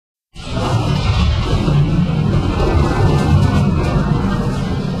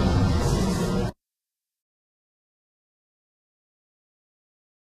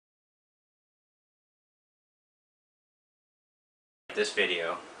This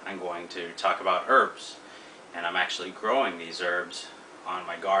video I'm going to talk about herbs, and I'm actually growing these herbs on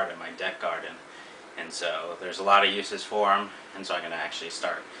my garden, my deck garden, and so there's a lot of uses for them, and so I'm going to actually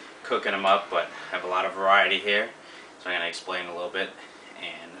start cooking them up, but I have a lot of variety here, so I'm going to explain a little bit,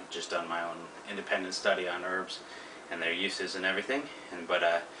 and I've just done my own independent study on herbs and their uses and everything.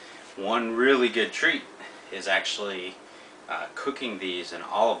 But one really good treat is actually cooking these in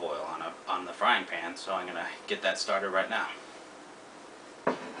olive oil on the frying pan, so I'm going to get that started right now.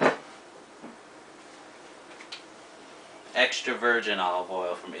 Extra virgin olive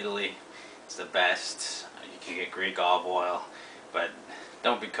oil from Italy. It's the best. You can get Greek olive oil, but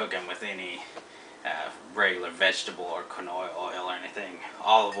don't be cooking with any regular vegetable or canola oil or anything.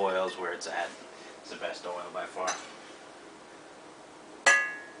 Olive oil is where it's at. It's the best oil by far.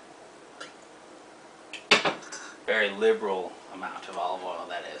 Very liberal amount of olive oil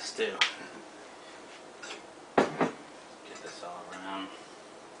that is too. Get this all around.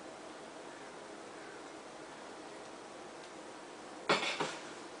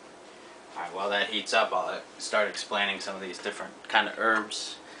 Alright, while that heats up, I'll start explaining some of these different kind of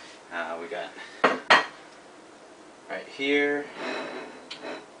herbs. We got right here,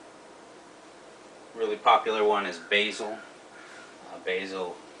 really popular one is basil.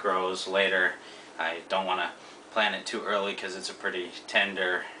 Basil grows later. I don't want to plant it too early because it's a pretty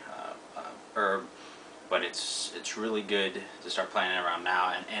tender herb, but it's really good to start planting around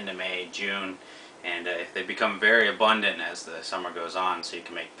now and end of May, June. And they become very abundant as the summer goes on, so you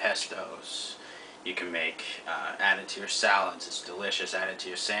can make pestos, you can make, add it to your salads, it's delicious, add it to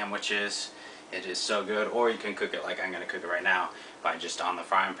your sandwiches, it is so good, or you can cook it like I'm going to cook it right now, by just on the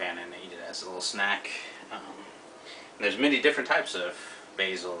frying pan and eat it as a little snack. There's many different types of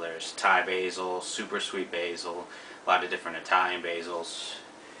basil. There's Thai basil, super sweet basil, a lot of different Italian basils,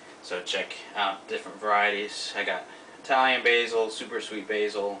 so check out different varieties. I got Italian basil, super sweet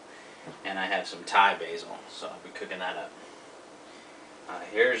basil, and I have some Thai basil, so I'll be cooking that up.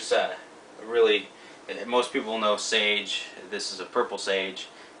 Here's really, most people know sage. This is a purple sage.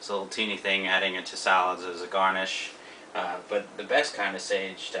 It's a little teeny thing, adding it to salads as a garnish. But the best kind of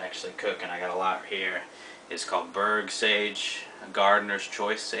sage to actually cook, and I got a lot here, is called Berg sage, a gardener's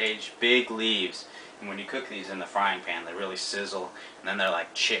choice sage. Big leaves, and when you cook these in the frying pan, they really sizzle, and then they're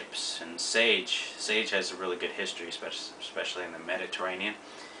like chips. And sage has a really good history, especially in the Mediterranean.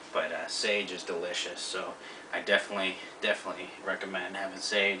 But sage is delicious, so I definitely recommend having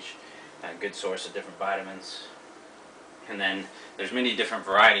sage. A good source of different vitamins. And then there's many different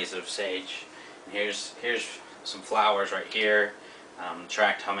varieties of sage. And here's some flowers right here.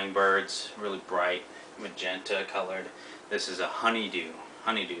 Attract hummingbirds, really bright magenta colored. This is a honeydew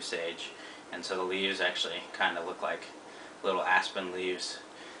sage, and so the leaves actually kind of look like little aspen leaves.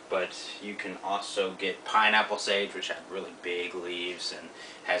 But you can also get pineapple sage, which has really big leaves and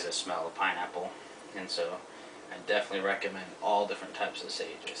has a smell of pineapple. And so I definitely recommend all different types of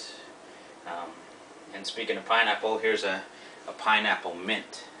sages. And speaking of pineapple, here's a pineapple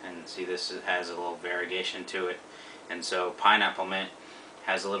mint. And see, this has a little variegation to it. And so pineapple mint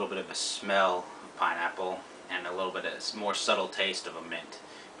has a little bit of a smell of pineapple and a little bit of more subtle taste of a mint.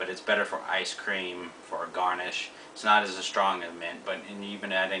 But it's better for ice cream, for a garnish. It's not as strong as mint, but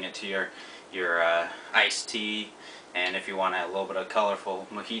even adding it to your iced tea, and if you want a little bit of colorful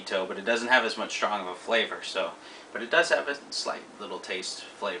mojito, but it doesn't have as much strong of a flavor. So, but it does have a slight little taste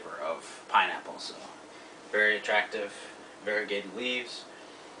flavor of pineapple. So, very attractive, variegated leaves.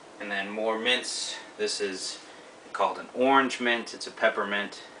 And then more mints. This is called an orange mint. It's a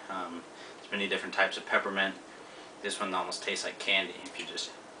peppermint. There's many different types of peppermint. This one almost tastes like candy if you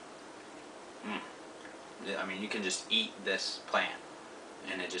just. I mean, you can just eat this plant,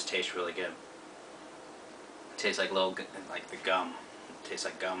 and it just tastes really good. It tastes like the gum. It tastes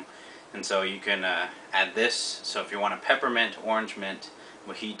like gum, and so you can add this. So if you want a peppermint, orange mint,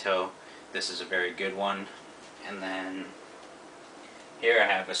 mojito, this is a very good one. And then here I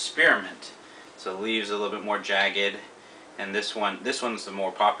have a spearmint. So the leaves are a little bit more jagged, and this one's the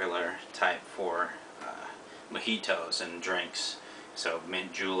more popular type for mojitos and drinks. So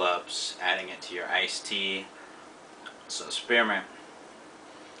mint juleps, adding it to your iced tea. So spearmint,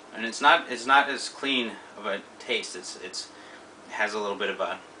 and it's not as clean of a taste. It has a little bit of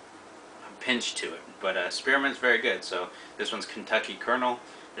a pinch to it, but spearmint's very good. So this one's Kentucky Kernel.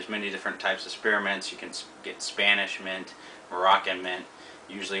 There's many different types of spearmints. You can get Spanish mint, Moroccan mint.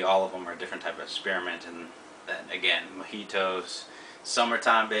 Usually all of them are a different type of spearmint, and then again, mojitos,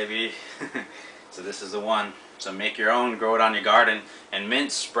 summertime baby. So this is the one. So make your own, grow it on your garden, and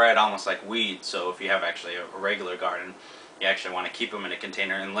mints spread almost like weeds. So if you have actually a regular garden, you actually want to keep them in a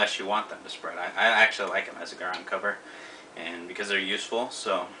container unless you want them to spread. I actually like them as a ground cover. and because they're useful.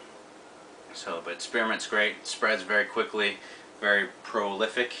 But spearmint's great, spreads very quickly, very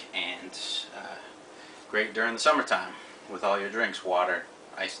prolific, and great during the summertime with all your drinks, water,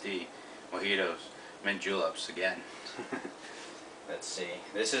 iced tea, mojitos, mint juleps again. Let's see,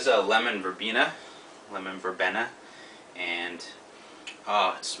 this is a lemon verbena, and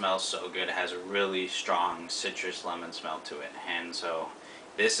oh, it smells so good. It has a really strong citrus lemon smell to it, and so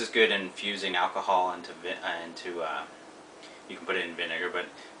this is good in infusing alcohol into you can put it in vinegar, but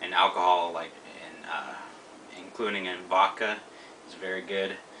in alcohol, like including in vodka, is very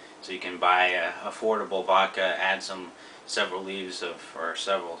good. So you can buy a affordable vodka, add several leaves of, or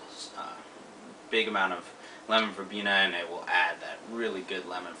several big amount of lemon verbena, and it will add that really good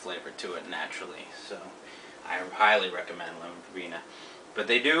lemon flavor to it naturally. So I highly recommend lemon verbena. But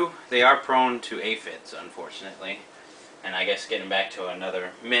they are prone to aphids, unfortunately. And I guess getting back to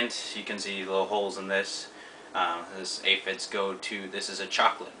another mint, you can see little holes in this. This aphids go to, this is a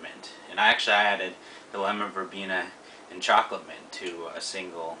chocolate mint. And I actually added the lemon verbena and chocolate mint to a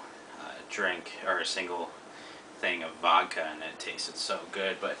single drink, or a single thing of vodka, and it tasted so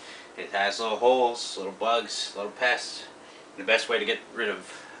good. But it has little holes, little bugs, little pests. The best way to get rid of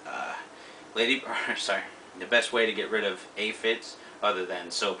the best way to get rid of aphids, other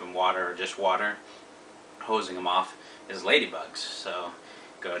than soap and water or just water, hosing them off, is ladybugs. So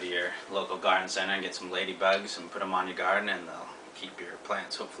go to your local garden center and get some ladybugs and put them on your garden, and they'll keep your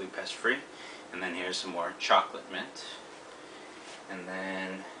plants hopefully pest free. And then here's some more chocolate mint. And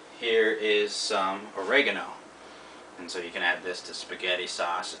then here is some oregano. And so you can add this to spaghetti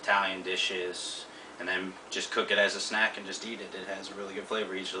sauce, Italian dishes, and then just cook it as a snack and just eat it. It has a really good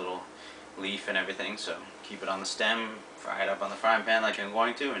flavor, each little leaf and everything. So keep it on the stem, fry it up on the frying pan like I'm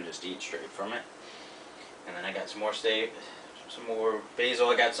going to, and just eat straight from it. And then I got some more basil.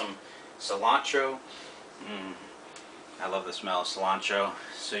 I got some cilantro. I love the smell of cilantro.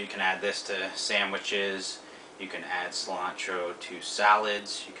 So you can add this to sandwiches. You can add cilantro to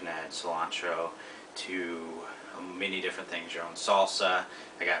salads. You can add cilantro to many different things, your own salsa.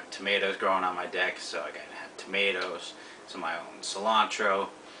 I got tomatoes growing on my deck, so I got to have tomatoes, some of my own cilantro,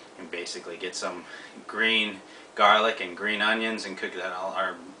 and basically get some green garlic and green onions and cook that all,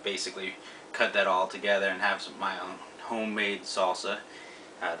 or basically cut that all together and have some of my own homemade salsa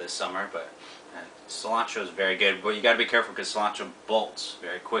this summer. But cilantro is very good, but you got to be careful because cilantro bolts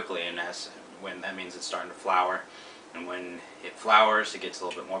very quickly, and that means it's starting to flower. And when it flowers, it gets a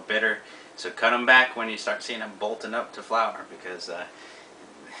little bit more bitter. So cut them back when you start seeing them bolting up to flower, because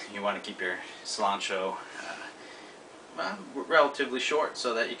you want to keep your cilantro relatively short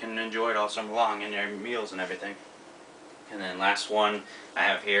so that you can enjoy it all summer long in your meals and everything. And then last one I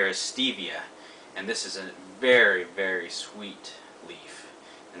have here is Stevia, and this is a very, very sweet leaf,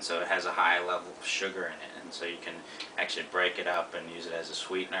 and so it has a high level of sugar in it, and so you can actually break it up and use it as a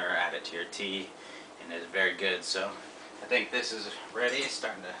sweetener, or add it to your tea, and it's very good. So I think this is ready. It's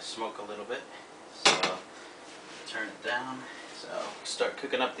starting to smoke a little bit, so turn it down. So start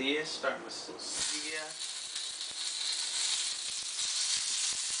cooking up these, starting with some stevia.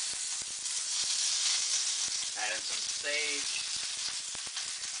 Add in some sage.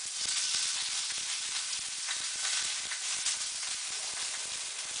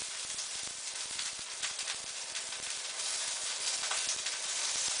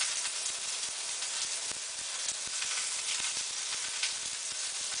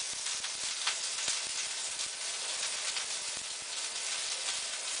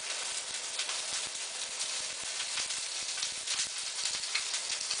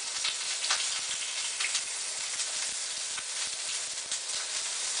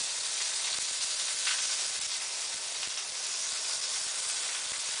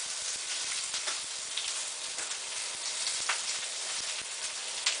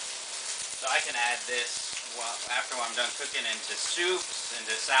 So I can add this after I'm done cooking into soups,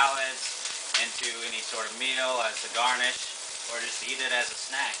 into salads, into any sort of meal as a garnish, or just eat it as a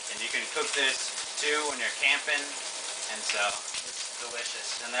snack. And you can cook this too when you're camping, and so it's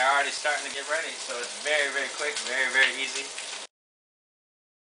delicious. And they're already starting to get ready, so it's very, very quick, very, very easy.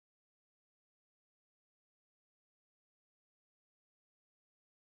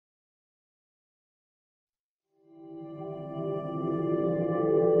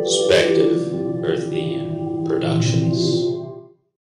 Perspective.